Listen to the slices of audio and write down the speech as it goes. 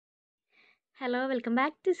Hello welcome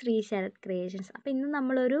back to Shri Sarath creations. അപ്പോൾ ഇന്ന്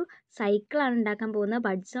നമ്മളൊരു സൈക്കിളാണ് ഉണ്ടാക്കാൻ പോകുന്നത്.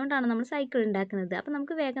 ബഡ്സ് കൊണ്ടാണ് നമ്മൾ സൈക്കിൾ ഉണ്ടാക്കുന്നത്. അപ്പോൾ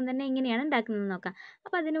നമുക്ക് വേഗം തന്നെ എങ്ങനെയാണ് ഉണ്ടാക്കുന്നത് നോക്കാം.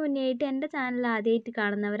 അപ്പോൾ അതിന് മുന്നേ ആയിട്ട് എൻ്റെ ചാനൽ ആദ്യമായിട്ട്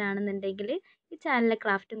കാണുന്നവരാണെന്നുണ്ടെങ്കിൽ ഈ ചാനലിലെ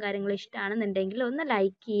ക്രാഫ്റ്റും കാര്യങ്ങളും ഇഷ്ടമാണെന്നുണ്ടെങ്കിൽ ഒന്ന്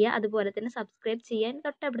ലൈക്ക് ചെയ്യുക, അതുപോലെ തന്നെ സബ്സ്ക്രൈബ് ചെയ്യാൻ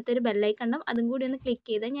തൊട്ടടുത്തൊരു ഒരു ബെല്ലൈക്കൺ ഉണ്ടാവും, അതും കൂടി ഒന്ന് ക്ലിക്ക്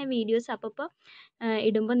ചെയ്താൽ ഞാൻ വീഡിയോസ് അപ്പോൾ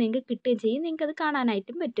ഇടുമ്പോൾ നിങ്ങൾക്ക് കിട്ടുകയും ചെയ്യും, നിങ്ങൾക്കത്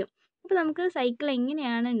കാണാനായിട്ടും പറ്റും. അപ്പോൾ നമുക്ക് സൈക്കിൾ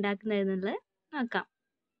എങ്ങനെയാണ് ഉണ്ടാക്കുന്നതെന്നുള്ളത് നോക്കാം.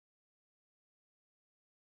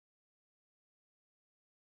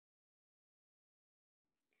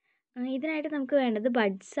 ഇതിനായിട്ട് നമുക്ക് വേണ്ടത്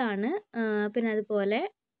ബഡ്സാണ്. പിന്നെ അതുപോലെ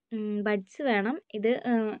ബഡ്സ് വേണം. ഇത്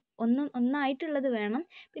ഒന്നായിട്ടുള്ളത് വേണം.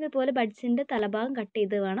 പിന്നെ അതുപോലെ ബഡ്സിൻ്റെ തലഭാഗം കട്ട്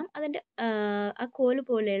ചെയ്ത് വേണം. അതിൻ്റെ ആ കോല്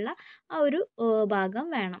പോലെയുള്ള ആ ഒരു ഭാഗം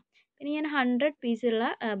വേണം. പിന്നെ ഞാൻ 100 പീസുള്ള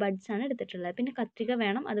ബഡ്സാണ് എടുത്തിട്ടുള്ളത്. പിന്നെ കത്രിക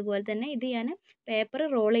വേണം. അതുപോലെ തന്നെ ഇത് ഞാൻ പേപ്പർ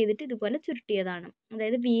റോൾ ചെയ്തിട്ട് ഇതുപോലെ ചുരുട്ടിയതാണ്.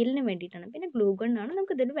 അതായത് വീലിന് വേണ്ടിയിട്ടാണ്. പിന്നെ ഗ്ലൂ ഗണ്ണാണ്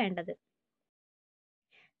നമുക്കിതിൽ വേണ്ടത്.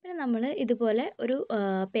 പിന്നെ നമ്മൾ ഇതുപോലെ ഒരു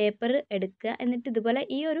പേപ്പർ എടുക്കുക. എന്നിട്ട് ഇതുപോലെ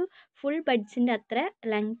ഈ ഒരു ഫുൾ ബഡ്സിൻ്റെ അത്ര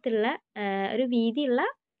ലെങ്ത്തുള്ള ഒരു വീതിയുള്ള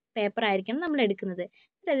പേപ്പർ ആയിരിക്കണം നമ്മൾ എടുക്കുന്നത്.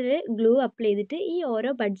 എന്നിട്ട് അതിൽ ഗ്ലൂ അപ്ലൈ ചെയ്തിട്ട് ഈ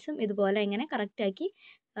ഓരോ ബഡ്സും ഇതുപോലെ ഇങ്ങനെ കറക്റ്റാക്കി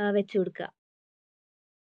വെച്ച് കൊടുക്കുക.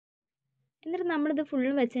 എന്നിട്ട് നമ്മളിത്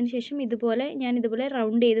ഫുള്ളും വെച്ചതിന് ശേഷം ഞാൻ ഇതുപോലെ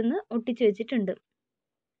റൗണ്ട് ചെയ്തൊന്ന് ഒട്ടിച്ച് വെച്ചിട്ടുണ്ട്.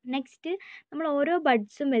 നെക്സ്റ്റ് നമ്മൾ ഓരോ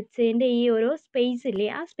ബഡ്സും വെച്ചതിൻ്റെ ഈ ഓരോ സ്പേസ് ഇല്ലേ,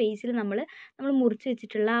 ആ സ്പേസിൽ നമ്മൾ മുറിച്ച്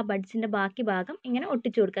വെച്ചിട്ടുള്ള ആ ബഡ്സിൻ്റെ ബാക്കി ഭാഗം ഇങ്ങനെ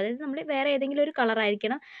ഒട്ടിച്ചു കൊടുക്കുക. അതായത് നമ്മൾ വേറെ ഏതെങ്കിലും ഒരു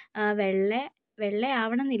കളറായിരിക്കണം, വെള്ള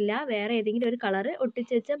ആവണമെന്നില്ല, വേറെ ഏതെങ്കിലും ഒരു കളറ്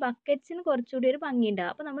ഒട്ടിച്ച് വെച്ച ബക്കറ്റ്സിന് കുറച്ചുകൂടി ഒരു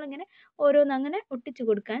ഭംഗിയുണ്ടാകും. അപ്പോൾ നമ്മളിങ്ങനെ ഓരോന്ന് അങ്ങനെ ഒട്ടിച്ച്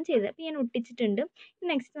കൊടുക്കുകയാണ് ചെയ്തത്. അപ്പോൾ ഞാൻ ഒട്ടിച്ചിട്ടുണ്ട്.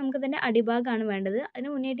 നെക്സ്റ്റ് നമുക്ക് ഇതിൻ്റെ അടിഭാഗമാണ് വേണ്ടത്. അതിന്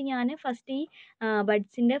മുന്നേയായിട്ട് ഞാൻ ഫസ്റ്റ് ഈ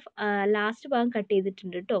ബഡ്സിൻ്റെ ലാസ്റ്റ് ഭാഗം കട്ട്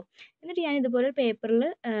ചെയ്തിട്ടുണ്ട് കേട്ടോ. എന്നിട്ട് ഞാൻ ഇതുപോലെ പേപ്പറിൽ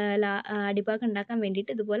അടിഭാഗം ഉണ്ടാക്കാൻ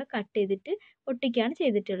വേണ്ടിയിട്ട് ഇതുപോലെ കട്ട് ചെയ്തിട്ട് ഒട്ടിക്കുകയാണ്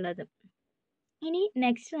ചെയ്തിട്ടുള്ളത്. ഇനി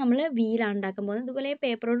നെക്സ്റ്റ് നമ്മൾ വീലാണ് ഉണ്ടാക്കാൻ പോകുന്നത്. ഇതുപോലെ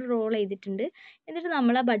പേപ്പറോട് റോൾ ചെയ്തിട്ടുണ്ട്. എന്നിട്ട്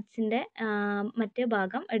നമ്മൾ ആ ബഡ്സിൻ്റെ മറ്റേ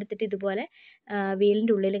ഭാഗം എടുത്തിട്ട് ഇതുപോലെ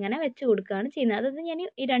വീലിൻ്റെ ഉള്ളിൽ ഇങ്ങനെ വെച്ച് കൊടുക്കുകയാണ് ചെയ്യുന്നത്. അതായത് ഞാൻ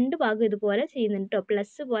ഈ രണ്ട് ഭാഗം ഇതുപോലെ ചെയ്യുന്നുണ്ട് കേട്ടോ.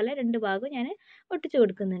 പ്ലസ് പോലെ രണ്ട് ഭാഗം ഞാൻ ഒട്ടിച്ച്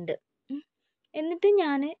കൊടുക്കുന്നുണ്ട്. എന്നിട്ട്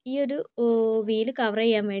ഞാൻ ഈ ഒരു വീല് കവർ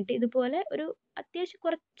ചെയ്യാൻ വേണ്ടി ഇതുപോലെ ഒരു അത്യാവശ്യം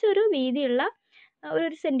കുറച്ചൊരു വീതിയുള്ള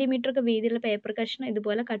ഒരു സെൻറ്റിമീറ്ററൊക്കെ വീതിയുള്ള പേപ്പർ കഷ്ണം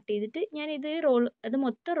ഇതുപോലെ കട്ട് ചെയ്തിട്ട് അത്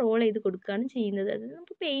മൊത്തം റോൾ ചെയ്ത് കൊടുക്കുകയാണ് ചെയ്യുന്നത്. അത്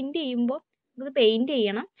നമുക്ക് പെയിൻറ്റ് ചെയ്യുമ്പോൾ നമുക്കത് പെയിൻറ്റ്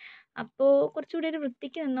ചെയ്യണം. അപ്പോൾ കുറച്ചുകൂടി ഒരു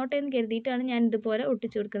വൃത്തിക്ക് നിന്നോട്ടെ എന്ന് കരുതിയിട്ടാണ് ഞാൻ ഇതുപോലെ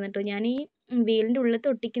ഒട്ടിച്ച് കൊടുക്കുന്നത് കേട്ടോ. ഞാൻ ഈ വീലിൻ്റെ ഉള്ളിലത്തെ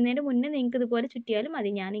ഒട്ടിക്കുന്നതിന് മുന്നേ നിങ്ങൾക്ക് ഇതുപോലെ ചുറ്റിയാലും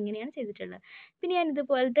മതി. ഞാൻ ഇങ്ങനെയാണ് ചെയ്തിട്ടുള്ളത്. പിന്നെ ഞാൻ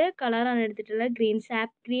ഇതുപോലത്തെ കളറാണ് എടുത്തിട്ടുള്ളത്. ഗ്രീൻ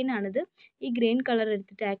സാപ്പ് ഗ്രീൻ ആണിത്. ഈ ഗ്രീൻ കളർ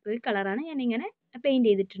എടുത്തിട്ട് ആക്രിലിക് കളറാണ് ഞാനിങ്ങനെ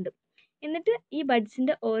പെയിൻറ്റ് ചെയ്തിട്ടുണ്ട്. എന്നിട്ട് ഈ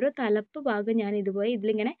ബഡ്സിൻ്റെ ഓരോ തലപ്പ് ഭാഗം ഞാൻ ഇതുപോലെ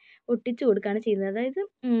ഇതിലിങ്ങനെ ഒട്ടിച്ച് കൊടുക്കുകയാണ് ചെയ്യുന്നത്. അതായത്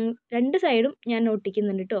രണ്ട് സൈഡും ഞാൻ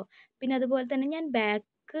ഒട്ടിക്കുന്നുണ്ട് കേട്ടോ. പിന്നെ അതുപോലെ തന്നെ ഞാൻ ബാക്ക്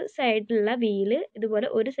സൈഡിലുള്ള വീല് ഇതുപോലെ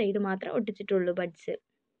ഒരു സൈഡ് മാത്രമേ ഒട്ടിച്ചിട്ടുള്ളൂ. ബഡ്സ്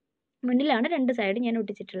മുന്നിലാണ് രണ്ട് സൈഡ് ഞാൻ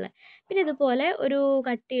ഒട്ടിച്ചിട്ടുള്ളത്. പിന്നെ ഇതുപോലെ ഒരു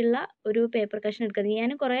കട്ടിയുള്ള ഒരു പേപ്പർ കഷ്ണം എടുക്കുന്നത്.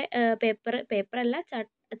 ഞാൻ കുറേ പേപ്പറല്ല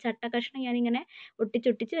ചട്ട കഷ്ണം ഞാനിങ്ങനെ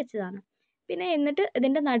ഒട്ടിച്ചൊട്ടിച്ച് വെച്ചതാണ്. പിന്നെ എന്നിട്ട്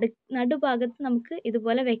ഇതിൻ്റെ നടുഭാഗത്ത് നമുക്ക്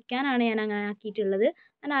ഇതുപോലെ വെക്കാനാണ് ഞാൻ അങ്ങനെ ആക്കിയിട്ടുള്ളത്.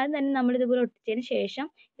 ഞാൻ ആദ്യം തന്നെ നമ്മളിതുപോലെ ഒട്ടിച്ചതിന് ശേഷം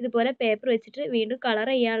ഇതുപോലെ പേപ്പർ വെച്ചിട്ട് വീണ്ടും കളർ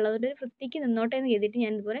ചെയ്യാനുള്ളത് ഒരു വൃത്തിക്ക് നിന്നോട്ടെ എന്ന് കരുതിയിട്ട്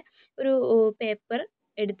ഞാൻ ഇതുപോലെ ഒരു പേപ്പർ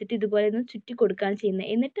എടുത്തിട്ട് ഇതുപോലെ ഒന്ന് ചുറ്റി കൊടുക്കുകയാണ് ചെയ്യുന്നത്.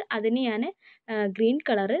 എന്നിട്ട് അതിന് ഞാൻ ഗ്രീൻ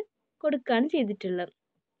കളറ് കൊടുക്കുകയാണ് ചെയ്തിട്ടുള്ളത്.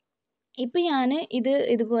 ഇപ്പം ഞാൻ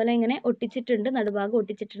ഇതുപോലെ ഇങ്ങനെ ഒട്ടിച്ചിട്ടുണ്ട്, നടുഭാഗം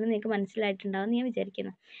ഒട്ടിച്ചിട്ടുണ്ട്. നിങ്ങൾക്ക് മനസ്സിലായിട്ടുണ്ടാകുമെന്ന് ഞാൻ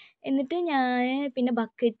വിചാരിക്കുന്നു. എന്നിട്ട് ഞാൻ പിന്നെ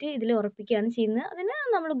ബക്കറ്റ് ഇതിൽ ഉറപ്പിക്കുകയാണ് ചെയ്യുന്നത്. അതിന്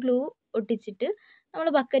നമ്മൾ ഗ്ലൂ ഒട്ടിച്ചിട്ട് നമ്മൾ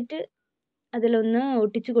ബക്കറ്റ് അതിലൊന്ന്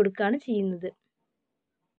ഒട്ടിച്ച് കൊടുക്കുകയാണ് ചെയ്യുന്നത്.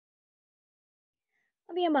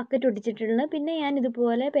 അപ്പോൾ ഞാൻ ബക്കറ്റ് ഒട്ടിച്ചിട്ടുണ്ട്. പിന്നെ ഞാൻ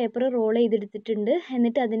ഇതുപോലെ പേപ്പർ റോൾ ചെയ്തെടുത്തിട്ടുണ്ട്.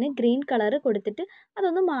 എന്നിട്ട് അതിന് ഗ്രീൻ കളർ കൊടുത്തിട്ട്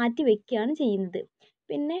അതൊന്ന് മാറ്റി വെക്കുകയാണ് ചെയ്യുന്നത്.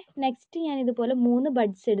 പിന്നെ നെക്സ്റ്റ് ഞാൻ ഇതുപോലെ 3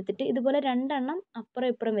 ബഡ്സ് എടുത്തിട്ട് ഇതുപോലെ 2 എണ്ണം അപ്പുറം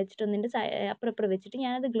ഇപ്പുറം വെച്ചിട്ട് അപ്പുറം ഇപ്പുറം വെച്ചിട്ട്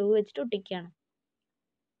ഞാനത് ഗ്ലൂ വെച്ചിട്ട് ഒട്ടിക്കുകയാണ്.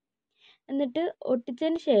 എന്നിട്ട്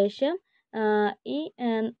ഒട്ടിച്ചതിന് ശേഷം ഈ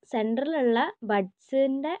സെൻറ്ററിലുള്ള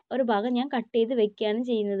ബഡ്സിൻ്റെ ഒരു ഭാഗം ഞാൻ കട്ട് ചെയ്ത് വെക്കുകയാണ്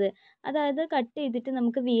ചെയ്യുന്നത്. അതായത് കട്ട് ചെയ്തിട്ട്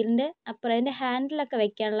നമുക്ക് വീലിൻ്റെ അപ്പുറം അതിൻ്റെ ഹാൻഡിലൊക്കെ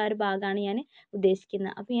വെക്കാനുള്ള ഒരു ഭാഗമാണ് ഞാൻ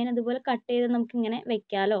ഉദ്ദേശിക്കുന്നത്. അപ്പോൾ ഞാൻ അതുപോലെ കട്ട് ചെയ്ത് നമുക്കിങ്ങനെ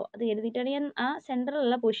വെക്കാമല്ലോ അത് കരുതിയിട്ടാണ് ഞാൻ ആ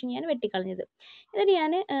സെൻറ്ററിലുള്ള പോർഷൻ ഞാൻ വെട്ടിക്കളഞ്ഞത്. എന്നിട്ട്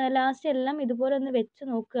ഞാൻ ലാസ്റ്റ് എല്ലാം ഇതുപോലെ ഒന്ന് വെച്ച്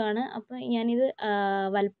നോക്കുകയാണ്. അപ്പോൾ ഞാനിത്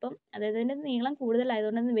വലിപ്പം, അതായത് അതിൻ്റെ നീളം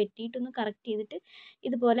കൂടുതലായതുകൊണ്ട് ഒന്ന് വെട്ടിയിട്ടൊന്ന് കറക്റ്റ് ചെയ്തിട്ട്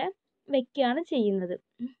ഇതുപോലെ വെക്കുകയാണ് ചെയ്യുന്നത്.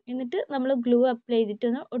 എന്നിട്ട് നമ്മൾ ഗ്ലൂ അപ്ലൈ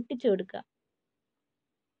ചെയ്തിട്ടൊന്ന് ഒട്ടിച്ചു കൊടുക്കുക.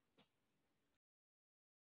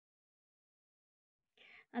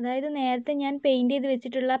 അതായത് നേരത്തെ ഞാൻ പെയിൻറ്റ് ചെയ്ത്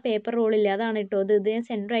വെച്ചിട്ടുള്ള പേപ്പർ റോളില്ലേ, അതാണ് കേട്ടോ ഇത് ഞാൻ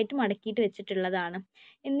സെൻറ്ററായിട്ട് മടക്കിയിട്ട് വെച്ചിട്ടുള്ളതാണ്.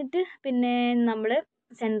 എന്നിട്ട് പിന്നെ നമ്മൾ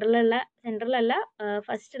സെൻറ്ററിലല്ല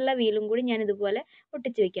ഫസ്റ്റുള്ള വീലും കൂടി ഞാൻ ഇതുപോലെ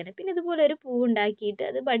ഒട്ടിച്ച് വെക്കുകയാണ്. പിന്നെ ഇതുപോലെ ഒരു പൂ ഉണ്ടാക്കിയിട്ട്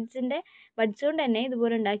അത് ബഡ്സ് കൊണ്ട് തന്നെ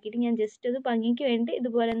ഇതുപോലെ ഉണ്ടാക്കിയിട്ട് ഞാൻ ജസ്റ്റ് അത് ഭംഗിക്ക് വേണ്ടി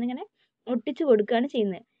ഇതുപോലെ ഒന്നിങ്ങനെ ഒട്ടിച്ച് കൊടുക്കുകയാണ്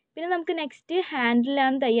ചെയ്യുന്നത്. പിന്നെ നമുക്ക് നെക്സ്റ്റ്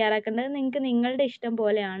ഹാൻഡിലാണ് തയ്യാറാക്കേണ്ടത്. നിങ്ങൾക്ക് നിങ്ങളുടെ ഇഷ്ടം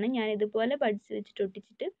പോലെയാണ്. ഞാൻ ഇതുപോലെ ബഡ്സ് വെച്ചിട്ട്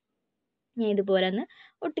ഒട്ടിച്ചിട്ട് ഞാൻ ഇതുപോലെ ഒന്ന്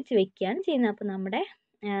ഒട്ടിച്ച് വെക്കുകയാണ് ചെയ്യുന്നത്. അപ്പോൾ നമ്മുടെ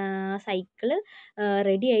സൈക്കിള്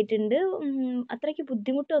റെഡി ആയിട്ടുണ്ട്. അത്രയ്ക്ക്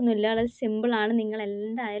ബുദ്ധിമുട്ടൊന്നുമില്ല, വളരെ സിമ്പിളാണ്. നിങ്ങൾ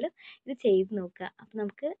എന്തായാലും ഇത് ചെയ്ത് നോക്കുക. അപ്പോൾ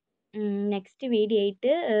നമുക്ക് നെക്സ്റ്റ് വീഡിയോ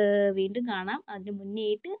ആയിട്ട് വീണ്ടും കാണാം. അതിന് മുന്നേ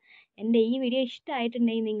ആയിട്ട് എൻ്റെ ഈ വീഡിയോ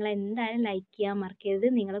ഇഷ്ടമായിട്ടുണ്ടെങ്കിൽ നിങ്ങൾ എന്തായാലും ലൈക്ക് ചെയ്യാൻ മറക്കരുത്.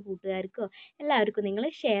 നിങ്ങളുടെ കൂട്ടുകാർക്കോ എല്ലാവർക്കും നിങ്ങൾ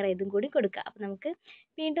ഷെയർ ചെയ്തും കൂടി കൊടുക്കുക. അപ്പോൾ നമുക്ക്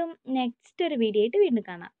വീണ്ടും നെക്സ്റ്റ് ഒരു വീഡിയോ ആയിട്ട് വീണ്ടും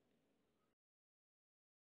കാണാം.